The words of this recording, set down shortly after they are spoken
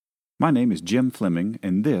My name is Jim Fleming,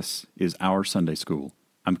 and this is Our Sunday School.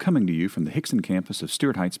 I'm coming to you from the Hickson campus of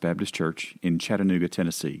Stuart Heights Baptist Church in Chattanooga,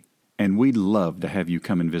 Tennessee. And we'd love to have you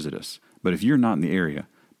come and visit us. But if you're not in the area,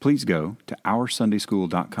 please go to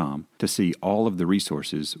OurSundaySchool.com to see all of the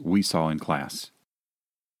resources we saw in class.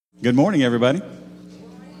 Good morning, everybody.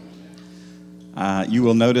 You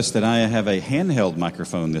will notice that I have a handheld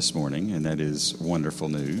microphone this morning, and that is wonderful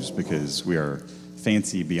news because we are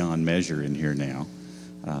fancy beyond measure in here now.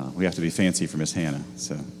 We have to be fancy for Miss Hannah,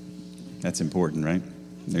 so that's important, right?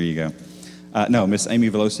 There you go. No, Miss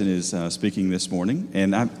Amy Velosin is speaking this morning,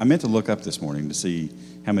 and I meant to look up this morning to see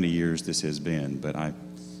how many years this has been, but I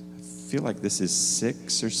feel like this is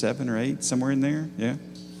 6 or 7 or 8, somewhere in there, yeah?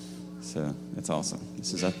 So that's awesome.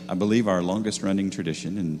 This is, I believe, our longest-running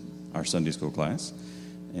tradition in our Sunday school class,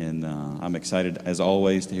 and I'm excited, as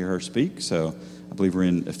always, to hear her speak. So I believe we're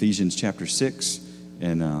in Ephesians chapter 6,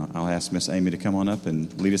 and I'll ask Miss Amy to come on up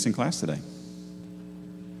and lead us in class today.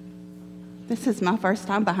 This is my first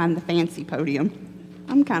time behind the fancy podium.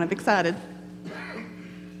 I'm kind of excited.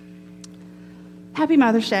 Happy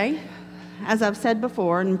Mother's Day. As I've said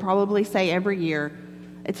before, and probably say every year,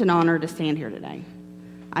 it's an honor to stand here today.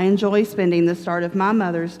 I enjoy spending the start of my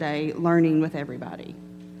Mother's Day learning with everybody.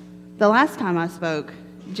 The last time I spoke,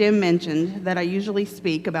 Jim mentioned that I usually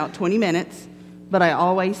speak about 20 minutes, but I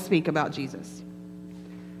always speak about Jesus.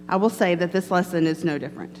 I will say that this lesson is no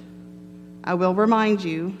different. I will remind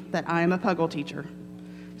you that I am a Puggle teacher.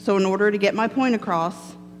 So in order to get my point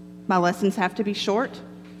across, my lessons have to be short,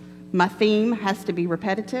 my theme has to be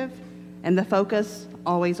repetitive, and the focus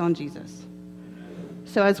always on Jesus.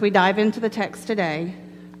 So as we dive into the text today,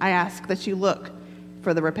 I ask that you look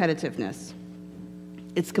for the repetitiveness.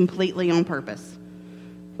 It's completely on purpose.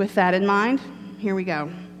 With that in mind, here we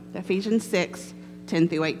go. Ephesians 6, 10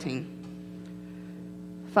 through 18.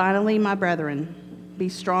 Finally, my brethren, be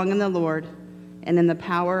strong in the Lord and in the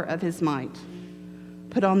power of his might.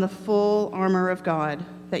 Put on the full armor of God,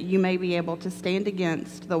 that you may be able to stand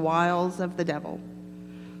against the wiles of the devil.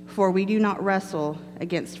 For we do not wrestle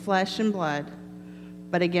against flesh and blood,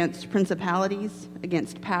 but against principalities,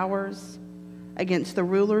 against powers, against the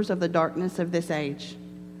rulers of the darkness of this age,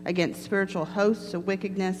 against spiritual hosts of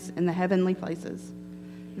wickedness in the heavenly places.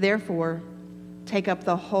 Therefore, take up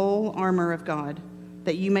the whole armor of God,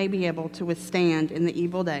 that you may be able to withstand in the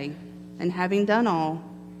evil day, and having done all,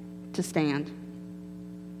 to stand.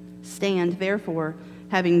 Stand, therefore,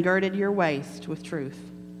 having girded your waist with truth,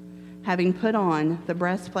 having put on the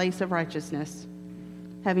breastplate of righteousness,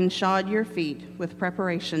 having shod your feet with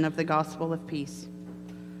preparation of the gospel of peace.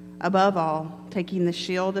 Above all, taking the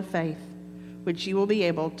shield of faith, which you will be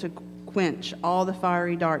able to quench all the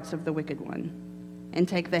fiery darts of the wicked one, and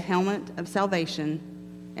take the helmet of salvation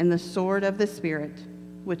and the sword of the Spirit,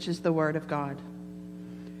 which is the word of God.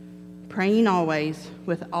 Praying always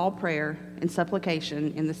with all prayer and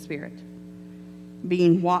supplication in the Spirit,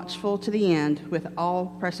 being watchful to the end with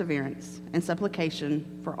all perseverance and supplication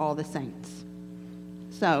for all the saints.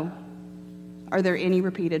 So, are there any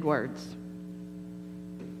repeated words?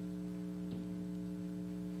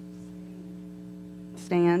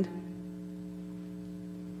 Stand.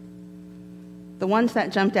 The ones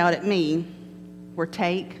that jumped out at me were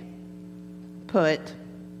take, put,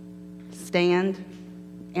 stand,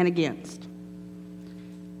 and against.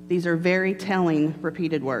 These are very telling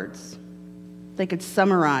repeated words. They could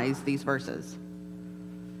summarize these verses.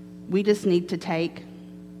 We just need to take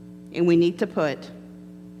and we need to put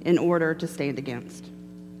in order to stand against.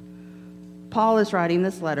 Paul is writing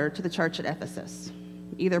this letter to the church at Ephesus.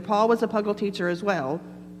 Either Paul was a Puggle teacher as well,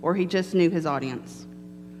 or he just knew his audience.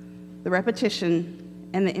 The repetition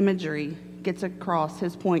and the imagery gets across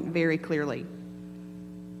his point very clearly.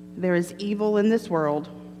 There is evil in this world,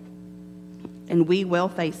 and we will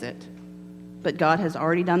face it, but God has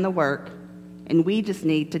already done the work, and we just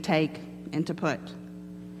need to take and to put.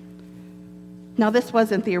 Now, this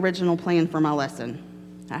wasn't the original plan for my lesson.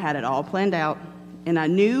 I had it all planned out, and I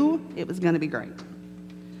knew it was going to be great.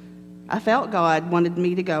 I felt God wanted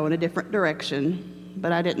me to go in a different direction,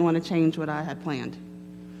 but I didn't want to change what I had planned.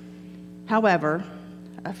 However,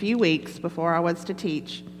 a few weeks before I was to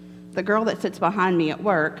teach, the girl that sits behind me at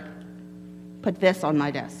work put this on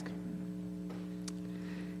my desk.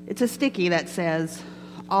 It's a sticky that says,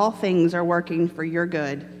 "All things are working for your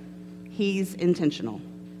good. He's intentional."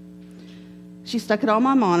 She stuck it on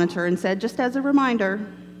my monitor and said, just as a reminder.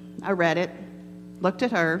 I read it, looked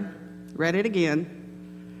at her, read it again,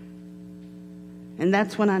 and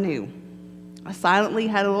that's when I knew. I silently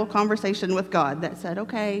had a little conversation with God that said,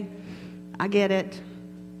 okay, I get it.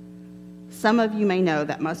 Some of you may know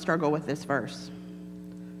that must struggle with this verse.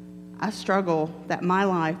 I struggle that my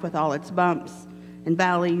life, with all its bumps and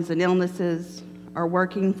valleys and illnesses, are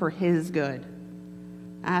working for His good.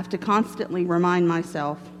 I have to constantly remind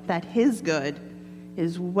myself that His good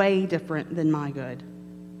is way different than my good.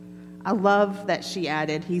 I love that she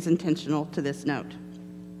added, "He's intentional," to this note.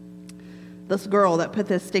 This girl that put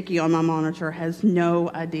this sticky on my monitor has no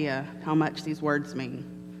idea how much these words mean.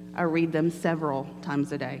 I read them several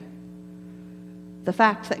times a day. The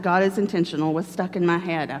fact that God is intentional was stuck in my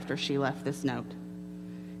head after she left this note.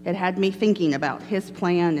 It had me thinking about His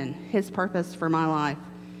plan and His purpose for my life,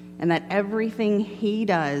 and that everything He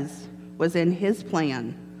does was in His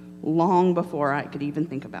plan long before I could even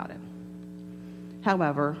think about it.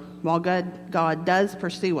 However, while God does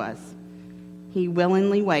pursue us, He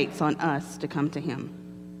willingly waits on us to come to Him.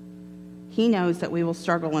 He knows that we will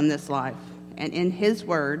struggle in this life, and in His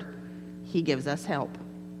word, He gives us help.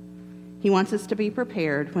 He wants us to be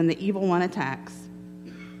prepared when the evil one attacks.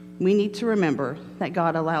 We need to remember that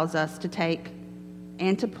God allows us to take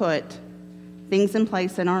and to put things in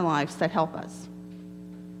place in our lives that help us.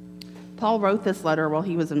 Paul wrote this letter while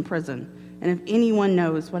he was in prison, and if anyone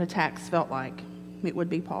knows what attacks felt like, it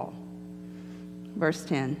would be Paul. Verse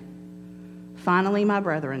 10, "Finally, my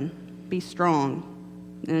brethren, be strong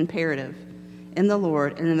and imperative in the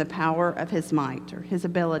Lord and in the power of His might," or His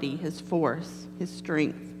ability, His force, His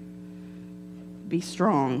strength. Be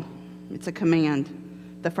strong. It's a command,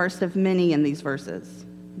 the first of many in these verses.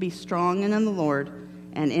 Be strong in the Lord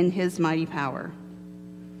and in His mighty power.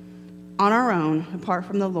 On our own, apart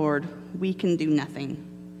from the Lord, we can do nothing.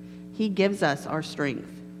 He gives us our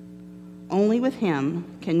strength. Only with Him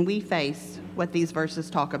can we face what these verses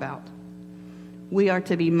talk about. We are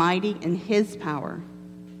to be mighty in His power,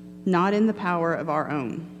 not in the power of our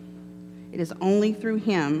own. It is only through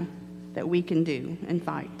Him that we can do and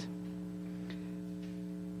fight.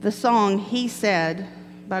 The song "He Said"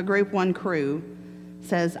 by Group 1 Crew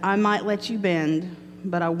says, "I might let you bend,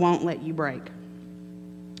 but I won't let you break."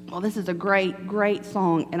 Well, this is a great, great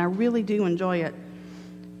song, and I really do enjoy it.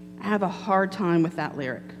 I have a hard time with that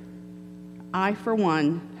lyric. I, for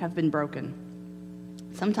one, have been broken.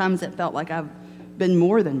 Sometimes it felt like I've been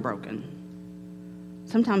more than broken.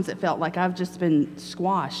 Sometimes it felt like I've just been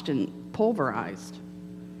squashed and pulverized.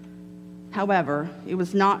 However, it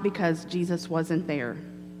was not because Jesus wasn't there.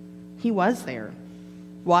 He was there,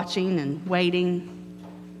 watching and waiting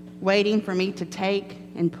for me to take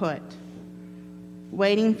and put,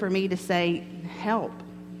 waiting for me to say, "Help."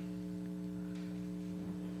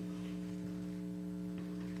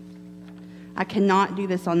 I cannot do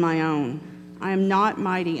this on my own. I am not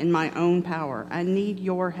mighty in my own power. I need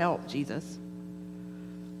your help, Jesus.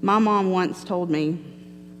 My mom once told me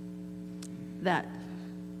that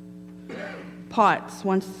pots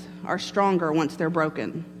are stronger once they're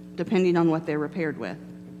broken, depending on what they're repaired with.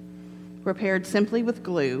 Repaired simply with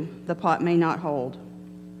glue, the pot may not hold.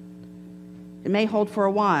 It may hold for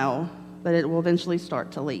a while, but it will eventually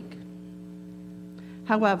start to leak.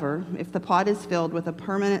 However, if the pot is filled with a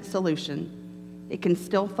permanent solution, it can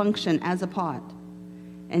still function as a pot,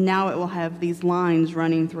 and now it will have these lines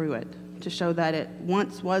running through it to show that it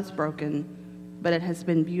once was broken, but it has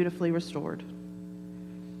been beautifully restored.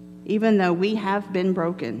 Even though we have been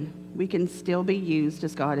broken, we can still be used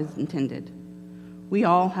as God has intended. We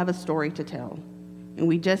all have a story to tell, and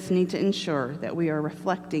we just need to ensure that we are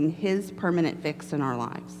reflecting His permanent fix in our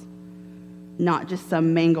lives, not just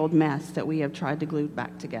some mangled mess that we have tried to glue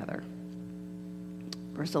back together.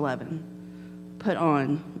 Verse 11, "Put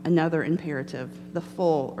on another imperative, the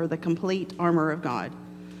full or the complete armor of God,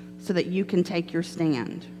 so that you can take your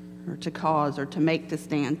stand," or to cause, or to make to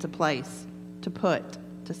stand, to place, to put,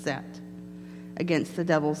 to set, against the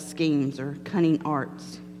devil's schemes or cunning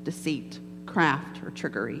arts, deceit, craft, or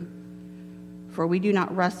trickery. For we do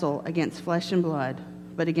not wrestle against flesh and blood,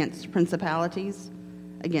 but against principalities,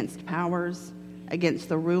 against powers, against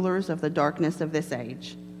the rulers of the darkness of this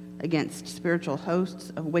age, against spiritual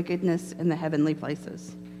hosts of wickedness in the heavenly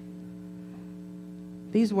places.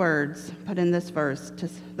 These words put in this verse,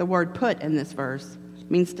 the word "put" in this verse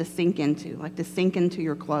means to sink into, like to sink into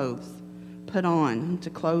your clothes. Put on, to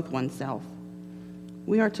clothe oneself.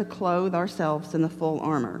 We are to clothe ourselves in the full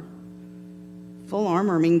armor. Full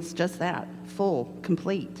armor means just that, full,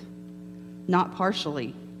 complete, not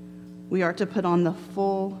partially. We are to put on the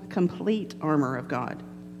full, complete armor of God,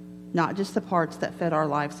 not just the parts that fit our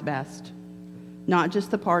lives best, not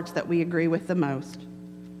just the parts that we agree with the most,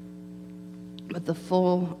 but the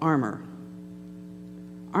full armor.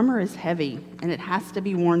 Armor is heavy, and it has to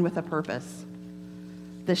be worn with a purpose.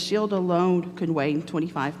 The shield alone could weigh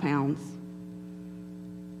 25 pounds.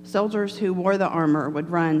 Soldiers who wore the armor would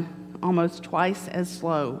run almost twice as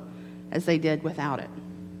slow as they did without it.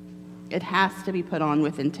 It has to be put on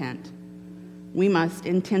with intent. We must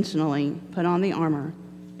intentionally put on the armor,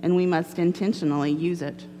 and we must intentionally use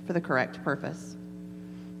it for the correct purpose.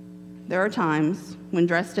 There are times when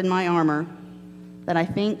dressed in my armor that I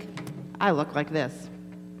think I look like this,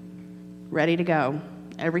 ready to go.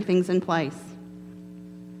 Everything's in place.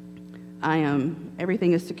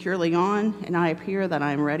 Everything is securely on, and I appear that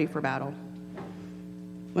I am ready for battle.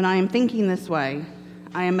 When I am thinking this way,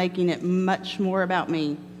 I am making it much more about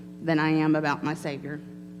me than I am about my Savior.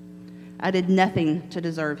 I did nothing to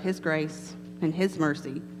deserve His grace and His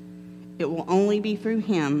mercy. It will only be through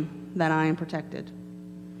Him that I am protected,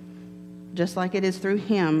 just like it is through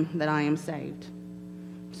Him that I am saved.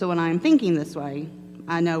 So when I am thinking this way,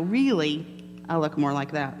 I know really I look more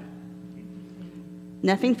like that.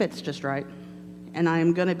 Nothing fits just right, and I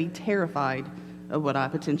am going to be terrified of what I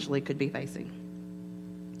potentially could be facing.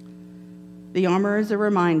 The armor is to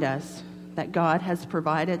remind us that God has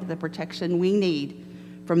provided the protection we need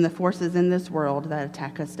from the forces in this world that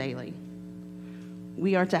attack us daily.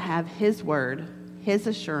 We are to have His word, His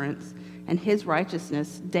assurance, and His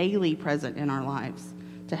righteousness daily present in our lives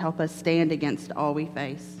to help us stand against all we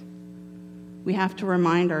face. We have to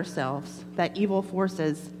remind ourselves that evil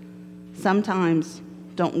forces sometimes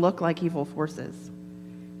don't look like evil forces,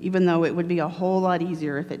 even though it would be a whole lot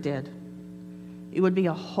easier if it did. It would be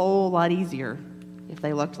a whole lot easier if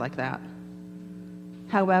they looked like that.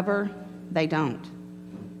 However, they don't.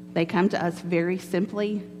 They come to us very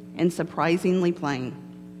simply and surprisingly plain.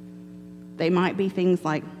 They might be things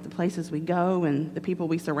like the places we go and the people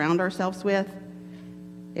we surround ourselves with.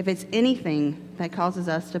 If it's anything that causes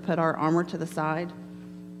us to put our armor to the side,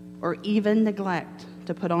 or even neglect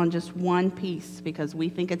to put on just one piece because we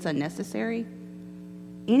think it's unnecessary,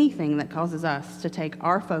 anything that causes us to take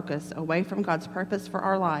our focus away from God's purpose for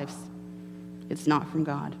our lives, it's not from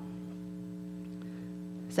God.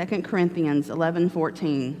 2 Corinthians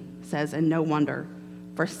 11:14 says, "And no wonder,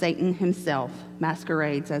 for Satan himself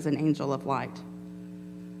masquerades as an angel of light."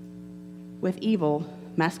 With evil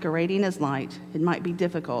masquerading as light, it might be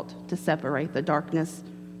difficult to separate the darkness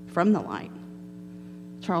from the light.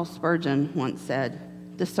 Charles Spurgeon once said,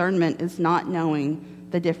 "Discernment is not knowing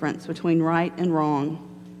the difference between right and wrong.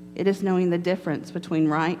 It is knowing the difference between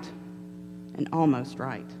right and almost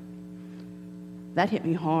right." That hit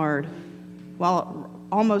me hard. While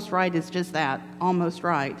almost right is just that, almost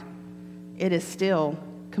right, it is still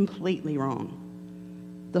completely wrong.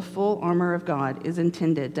 The full armor of God is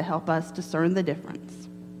intended to help us discern the difference.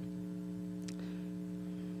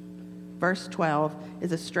 Verse 12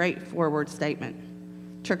 is a straightforward statement.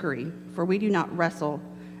 Trickery, for we do not wrestle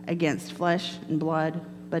against flesh and blood,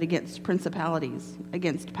 but against principalities,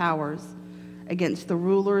 against powers, against the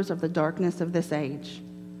rulers of the darkness of this age,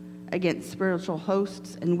 against spiritual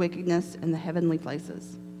hosts and wickedness in the heavenly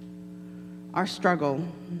places. Our struggle,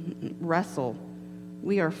 wrestle,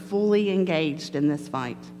 we are fully engaged in this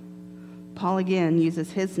fight. Paul again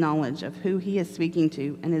uses his knowledge of who he is speaking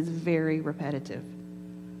to and is very repetitive.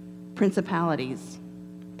 Principalities,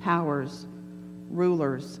 powers,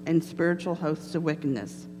 rulers, and spiritual hosts of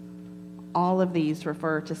wickedness. All of these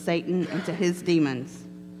refer to Satan and to his demons.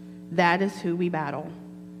 That is who we battle.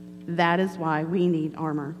 That is why we need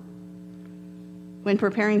armor. When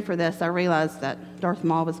preparing for this, I realized that Darth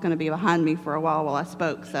Maul was going to be behind me for a while I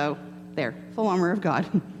spoke, so there, full armor of God.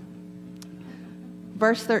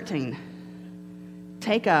 Verse 13,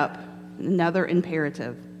 take up another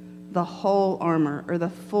imperative, the whole armor or the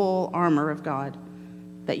full armor of God,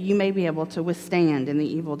 that you may be able to withstand in the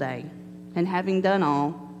evil day, and having done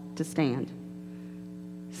all, to stand.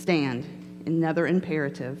 Stand, another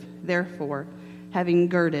imperative, therefore, having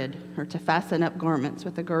girded, or to fasten up garments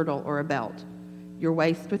with a girdle or a belt, your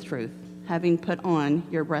waist with truth, having put on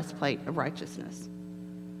your breastplate of righteousness.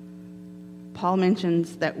 Paul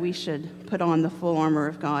mentions that we should put on the full armor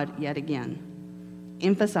of God yet again,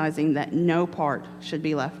 emphasizing that no part should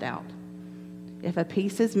be left out. If a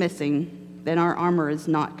piece is missing, then our armor is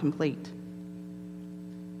not complete.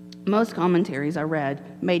 Most commentaries I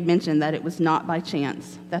read made mention that it was not by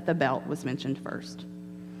chance that the belt was mentioned first.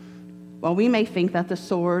 While we may think that the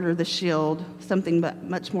sword or the shield, something but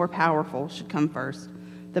much more powerful, should come first,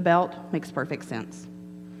 the belt makes perfect sense.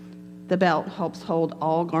 The belt helps hold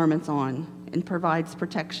all garments on and provides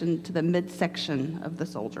protection to the midsection of the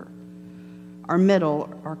soldier. Our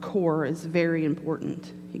middle, our core, is very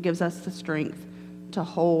important. It gives us the strength to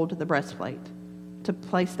hold the breastplate, to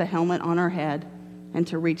place the helmet on our head, and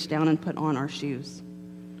to reach down and put on our shoes.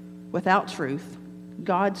 Without truth,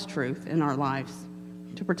 God's truth in our lives,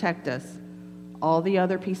 to protect us, all the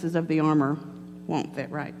other pieces of the armor won't fit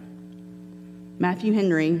right. Matthew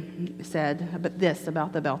Henry said this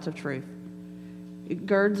about the belt of truth. It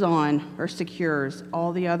girds on or secures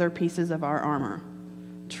all the other pieces of our armor.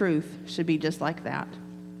 Truth should be just like that.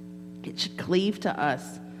 It should cleave to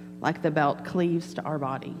us like the belt cleaves to our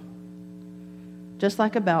body. Just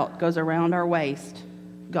like a belt goes around our waist,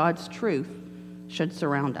 God's truth should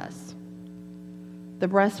surround us. The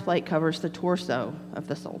breastplate covers the torso of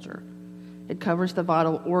the soldier. It covers the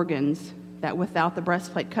vital organs that without the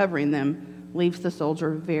breastplate covering them leaves the soldier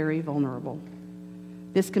very vulnerable.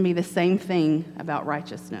 This can be the same thing about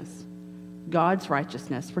righteousness. God's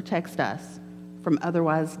righteousness protects us from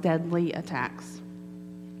otherwise deadly attacks.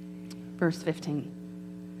 Verse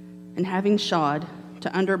 15. And having shod, to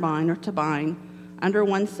underbind or to bind under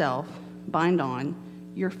oneself, bind on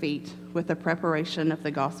your feet with the preparation of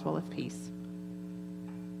the gospel of peace.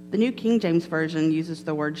 The New King James Version uses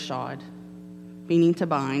the word shod, meaning to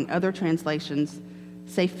bind. Other translations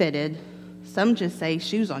say fitted. Some just say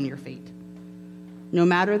shoes on your feet. No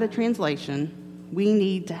matter the translation, we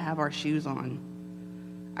need to have our shoes on.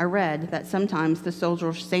 I read that sometimes the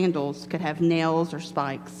soldier's sandals could have nails or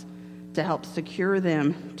spikes to help secure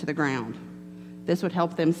them to the ground. This would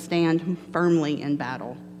help them stand firmly in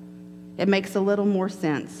battle. It makes a little more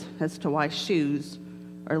sense as to why shoes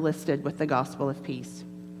are listed with the gospel of peace.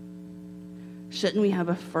 Shouldn't we have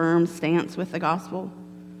a firm stance with the gospel?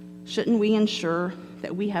 Shouldn't we ensure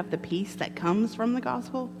that we have the peace that comes from the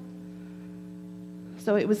gospel?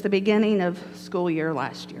 So it was the beginning of school year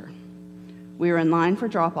last year. We were in line for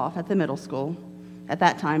drop-off at the middle school. At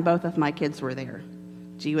that time, both of my kids were there.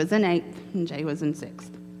 G was in 8th and J was in 6th.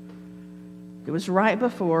 It was right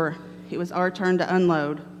before it was our turn to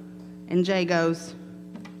unload, and Jay goes,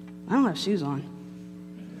 I don't have shoes on.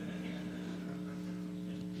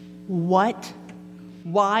 What?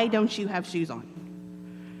 Why don't you have shoes on?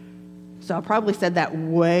 So I probably said that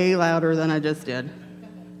way louder than I just did.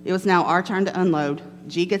 It was now our turn to unload.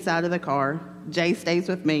 G gets out of the car. Jay stays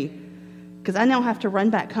with me because I now have to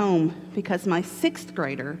run back home because my 6th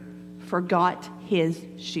grader forgot his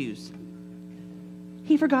shoes.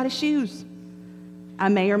 He forgot his shoes. I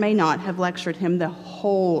may or may not have lectured him the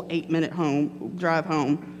whole 8-minute drive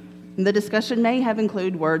home. And the discussion may have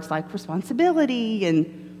included words like responsibility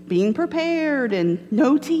and being prepared and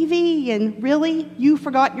no TV and really, you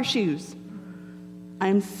forgot your shoes. I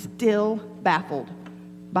am still baffled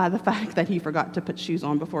by the fact that he forgot to put shoes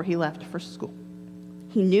on before he left for school.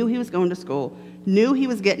 He knew he was going to school, knew he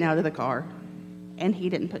was getting out of the car, and he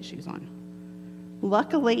didn't put shoes on.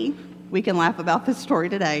 Luckily, we can laugh about this story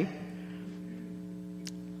today.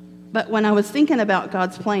 But when I was thinking about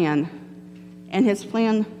God's plan, and his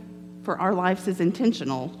plan for our lives is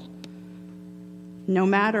intentional, no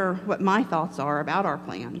matter what my thoughts are about our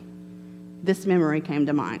plan, this memory came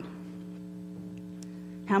to mind.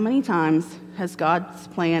 How many times has God's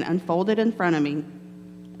plan unfolded in front of me,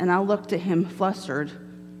 and I look to him flustered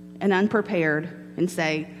and unprepared and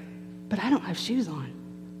say, but I don't have shoes on.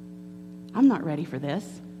 I'm not ready for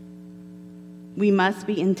this. We must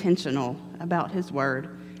be intentional about his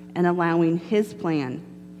word and allowing his plan,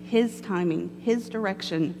 his timing, his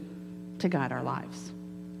direction to guide our lives.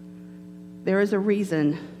 There is a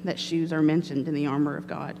reason that shoes are mentioned in the armor of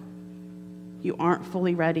God. You aren't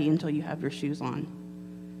fully ready until you have your shoes on.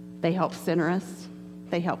 They help center us.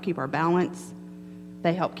 They help keep our balance.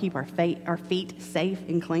 They help keep our feet safe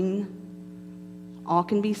and clean. All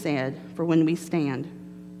can be said for when we stand,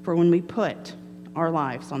 for when we put our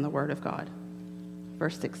lives on the word of God.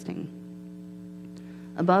 Verse 16.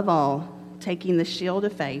 Above all, taking the shield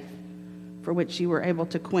of faith, for which you were able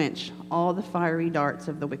to quench all the fiery darts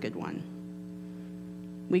of the wicked one.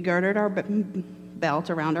 We girded our belt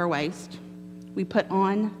around our waist. We put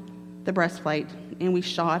on the breastplate, and we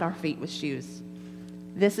shod our feet with shoes.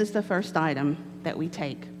 This is the first item that we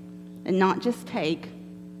take, and not just take,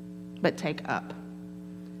 but take up.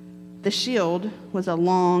 The shield was a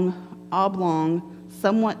long, oblong,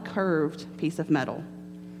 somewhat curved piece of metal.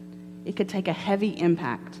 It could take a heavy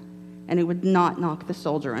impact, and it would not knock the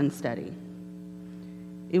soldier unsteady.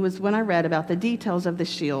 It was when I read about the details of the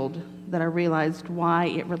shield that I realized why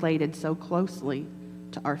it related so closely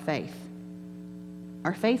to our faith.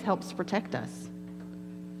 Our faith helps protect us.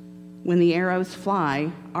 When the arrows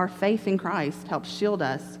fly, our faith in Christ helps shield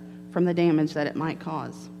us from the damage that it might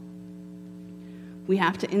cause. We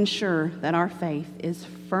have to ensure that our faith is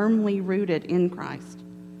firmly rooted in Christ.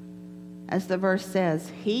 As the verse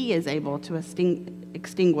says, he is able to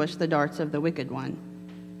extinguish the darts of the wicked one.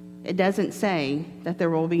 It doesn't say that there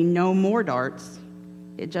will be no more darts.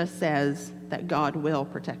 It just says that God will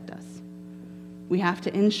protect us. We have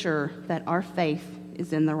to ensure that our faith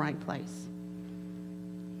is in the right place.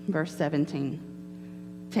 Verse 17.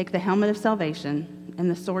 Take the helmet of salvation and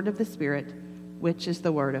the sword of the Spirit, which is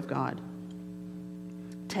the word of God.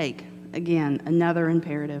 Take, again, another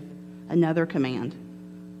imperative, another command.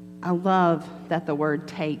 I love that the word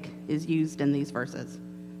take is used in these verses.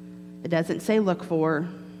 It doesn't say look for,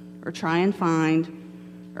 or try and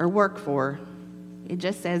find, or work for. It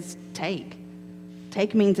just says take.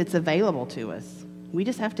 Take means it's available to us. We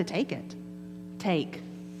just have to take it. Take.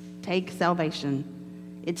 Take salvation.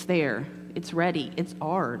 It's there. It's ready. It's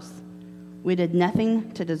ours. We did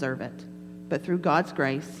nothing to deserve it, but through God's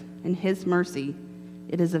grace and His mercy,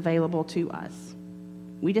 it is available to us.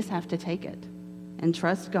 We just have to take it and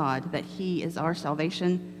trust God that He is our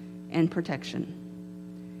salvation and protection.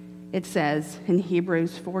 It says in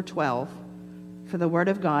Hebrews 4:12, "For the word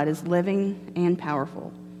of God is living and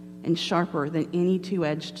powerful and sharper than any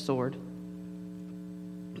two-edged sword,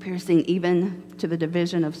 piercing even to the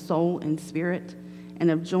division of soul and spirit and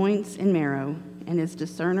of joints and marrow, and is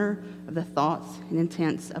discerner of the thoughts and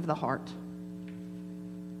intents of the heart."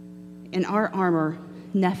 In our armor,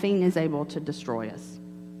 nothing is able to destroy us.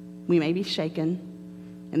 We may be shaken,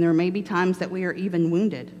 and there may be times that we are even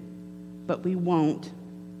wounded, but we won't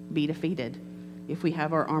be defeated if we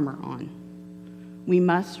have our armor on. We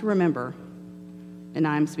must remember, and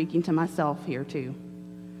I'm speaking to myself here too,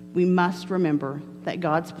 we must remember that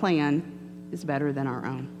God's plan is better than our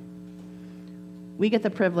own. We get the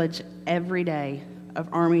privilege every day of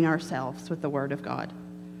arming ourselves with the Word of God.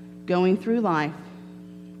 Going through life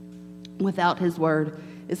without His Word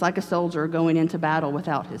is like a soldier going into battle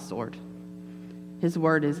without his sword. His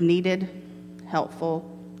Word is needed, helpful,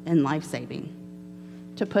 and life-saving.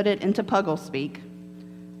 To put it into Puggle speak,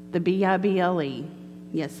 the Bible,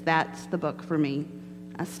 yes, that's the book for me.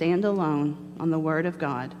 I stand alone on the Word of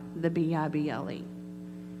God, the Bible.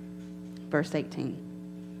 Verse 18,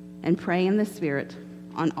 "And pray in the Spirit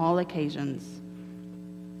on all occasions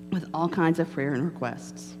with all kinds of prayer and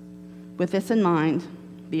requests. With this in mind,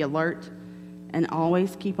 be alert and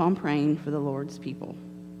always keep on praying for the Lord's people."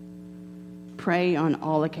 Pray on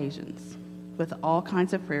all occasions with all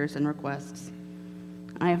kinds of prayers and requests.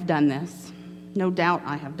 I have done this. No doubt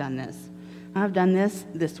I have done this. I have done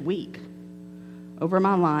this week. Over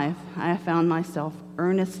my life, I have found myself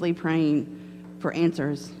earnestly praying for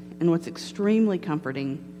answers, and what's extremely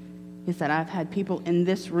comforting is that I've had people in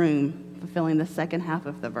this room fulfilling the second half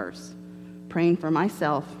of the verse, praying for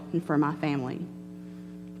myself and for my family,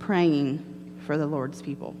 praying for the Lord's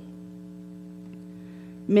people.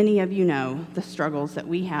 Many of you know the struggles that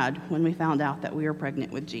we had when we found out that we were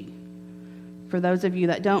pregnant with G. For those of you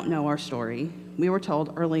that don't know our story, we were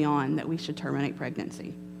told early on that we should terminate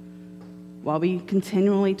pregnancy. While we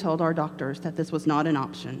continually told our doctors that this was not an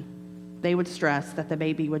option, they would stress that the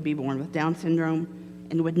baby would be born with Down syndrome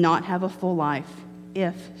and would not have a full life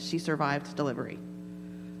if she survived delivery.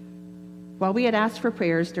 While we had asked for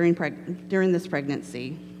prayers during this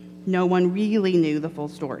pregnancy, no one really knew the full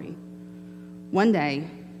story. One day,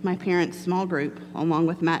 my parents' small group, along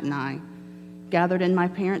with Matt and I, gathered in my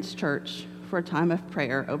parents' church for a time of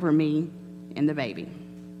prayer over me and the baby.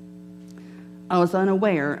 I was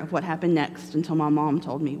unaware of what happened next until my mom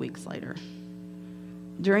told me weeks later.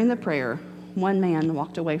 During the prayer, one man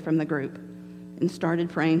walked away from the group and started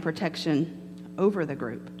praying protection over the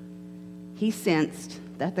group. He sensed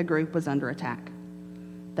that the group was under attack,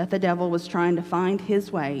 that the devil was trying to find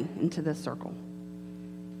his way into this circle.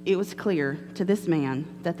 It was clear to this man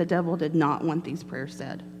that the devil did not want these prayers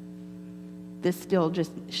said. This still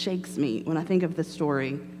just shakes me when I think of this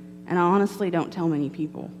story, and I honestly don't tell many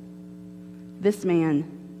people. This man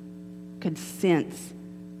could sense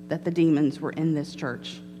that the demons were in this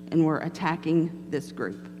church and were attacking this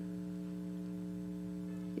group.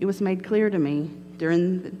 It was made clear to me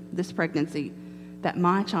during this pregnancy that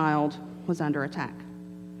my child was under attack.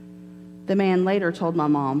 The man later told my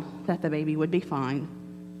mom that the baby would be fine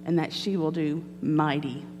and that she will do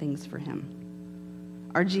mighty things for him.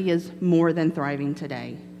 Our G is more than thriving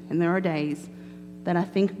today, and there are days that I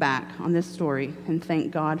think back on this story and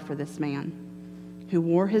thank God for this man who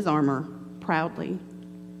wore his armor proudly,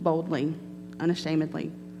 boldly,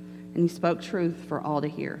 unashamedly, and he spoke truth for all to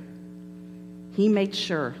hear. He made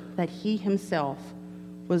sure that he himself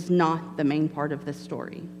was not the main part of this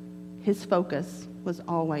story. His focus was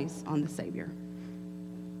always on the Savior.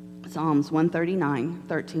 Psalms 139,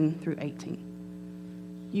 13 through 18.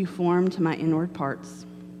 You formed my inward parts.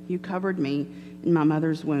 You covered me in my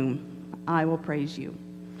mother's womb. I will praise you,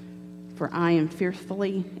 for I am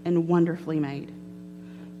fearfully and wonderfully made.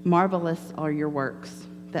 Marvelous are your works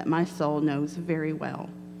that my soul knows very well.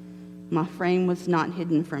 My frame was not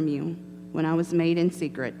hidden from you when I was made in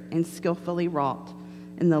secret and skillfully wrought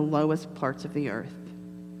in the lowest parts of the earth.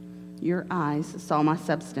 your eyes saw my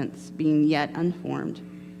substance being yet unformed,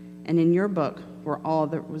 and in your book were all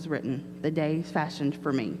that was written, the days fashioned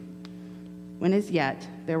for me. When as yet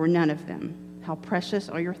there were none of them. How precious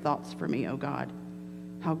are your thoughts for me, O God!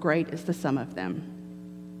 How great is the sum of them!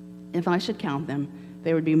 If I should count them,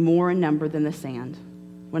 they would be more in number than the sand.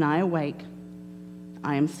 When I awake,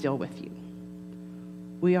 I am still with you.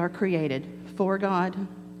 We are created for God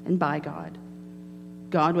and by God.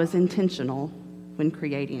 God was intentional when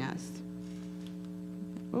creating us.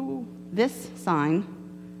 Oh, this sign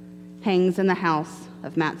hangs in the house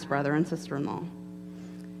of Matt's brother and sister-in-law.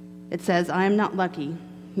 It says, "I am not lucky.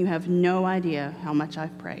 You have no idea how much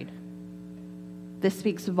I've prayed." This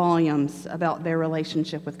speaks volumes about their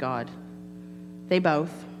relationship with God. They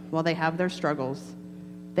both, while they have their struggles,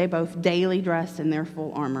 they both daily dress in their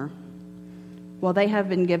full armor. While they have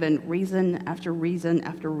been given reason after reason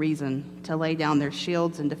after reason to lay down their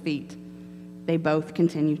shields and defeat, they both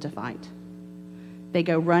continue to fight. They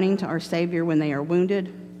go running to our Savior when they are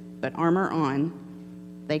wounded, but armor on,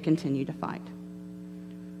 they continue to fight.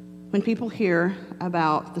 When people hear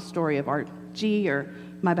about the story of RG or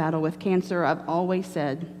my battle with cancer, I've always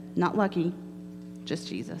said, not lucky, just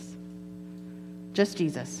Jesus. Just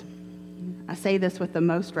Jesus. I say this with the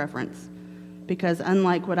most reverence because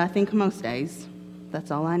unlike what I think most days,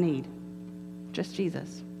 that's all I need. Just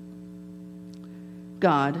Jesus.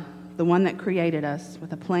 God, the one that created us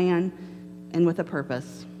with a plan and with a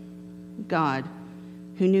purpose. God,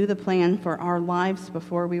 who knew the plan for our lives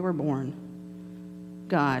before we were born.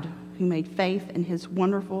 God, who made faith in his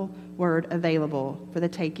wonderful word available for the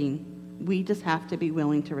taking. We just have to be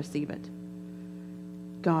willing to receive it.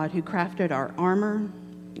 God, who crafted our armor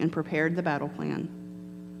and prepared the battle plan.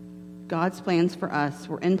 God's plans for us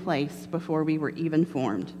were in place before we were even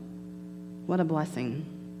formed. What a blessing.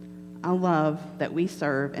 I love that we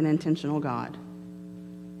serve an intentional God.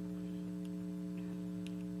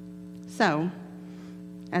 So,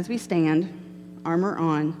 as we stand, armor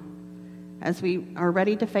on, as we are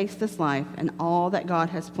ready to face this life and all that God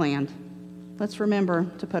has planned, let's remember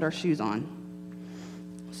to put our shoes on.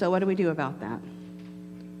 So what do we do about that?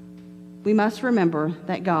 We must remember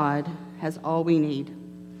that God has all we need.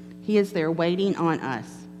 He is there waiting on us.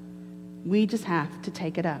 We just have to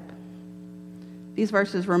take it up. These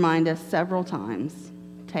verses remind us several times,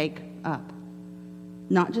 take up.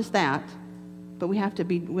 Not just that, but we have to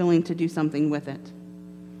be willing to do something with it.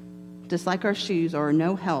 Just like our shoes are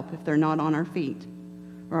no help if they're not on our feet,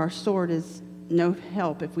 or our sword is no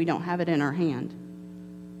help if we don't have it in our hand.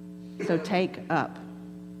 So take up.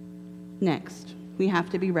 Next, we have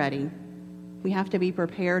to be ready. We have to be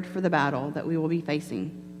prepared for the battle that we will be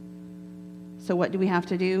facing. So what do we have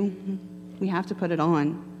to do? We have to put it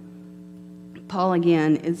on. Paul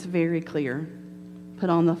again is very clear. Put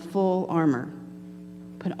on the full armor.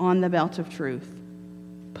 Put on the belt of truth.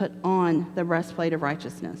 Put on the breastplate of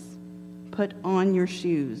righteousness. Put on your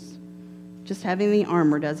shoes. Just having the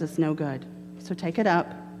armor does us no good. So take it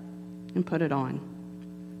up and put it on.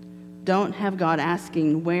 Don't have God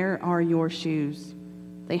asking, where are your shoes?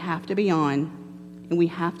 They have to be on, and we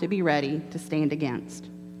have to be ready to stand against.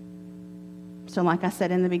 So like I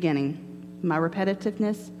said in the beginning, my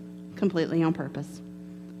repetitiveness, completely on purpose.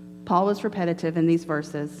 Paul was repetitive in these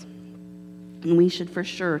verses, and we should for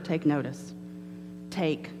sure take notice.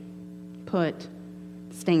 Take, put,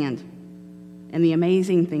 stand. And the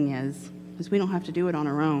amazing thing is we don't have to do it on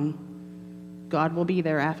our own. God will be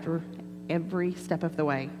there after every step of the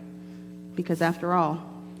way. Because after all,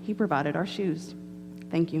 he provided our shoes.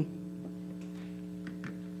 Thank you.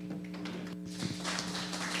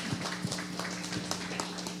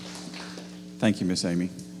 Thank you, Miss Amy.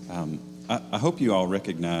 I hope you all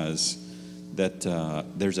recognize that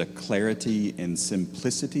there's a clarity and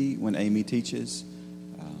simplicity when Amy teaches.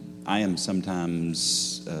 I am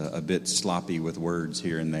sometimes a bit sloppy with words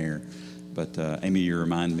here and there, but Amy, you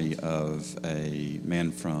remind me of a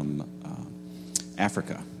man from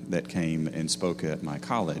Africa that came and spoke at my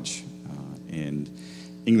college, and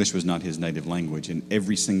English was not his native language, and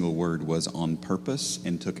every single word was on purpose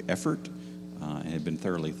and took effort and had been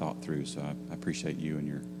thoroughly thought through, so I appreciate you and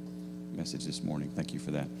your message this morning. Thank you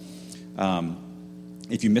for that.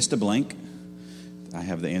 If you missed a blank, I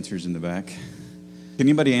have the answers in the back. Can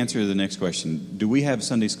anybody answer the next question? Do we have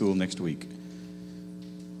Sunday school next week?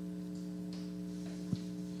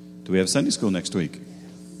 Do we have Sunday school next week?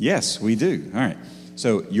 Yes, we do. All right.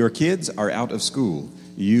 So your kids are out of school.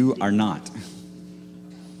 You are not.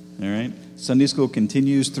 All right. Sunday school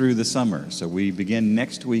continues through the summer. So we begin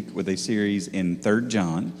next week with a series in 3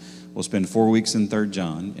 John. We'll spend 4 weeks in 3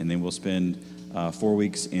 John, and then we'll spend 4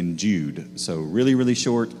 weeks in Jude. So really, really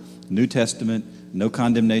short. New Testament, no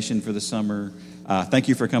condemnation for the summer. Thank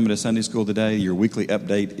you for coming to Sunday school today. Your weekly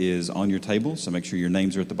update is on your table, so make sure your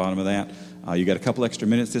names are at the bottom of that. You got a couple extra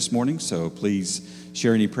minutes this morning, so please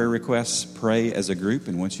share any prayer requests, pray as a group,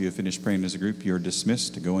 and once you have finished praying as a group, you're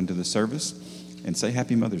dismissed to go into the service and say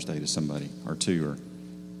Happy Mother's Day to somebody, or 2 or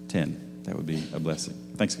 10. That would be a blessing.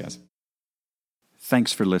 Thanks, guys.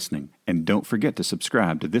 Thanks for listening, and don't forget to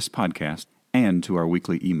subscribe to this podcast and to our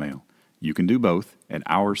weekly email. You can do both at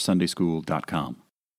OurSundaySchool.com.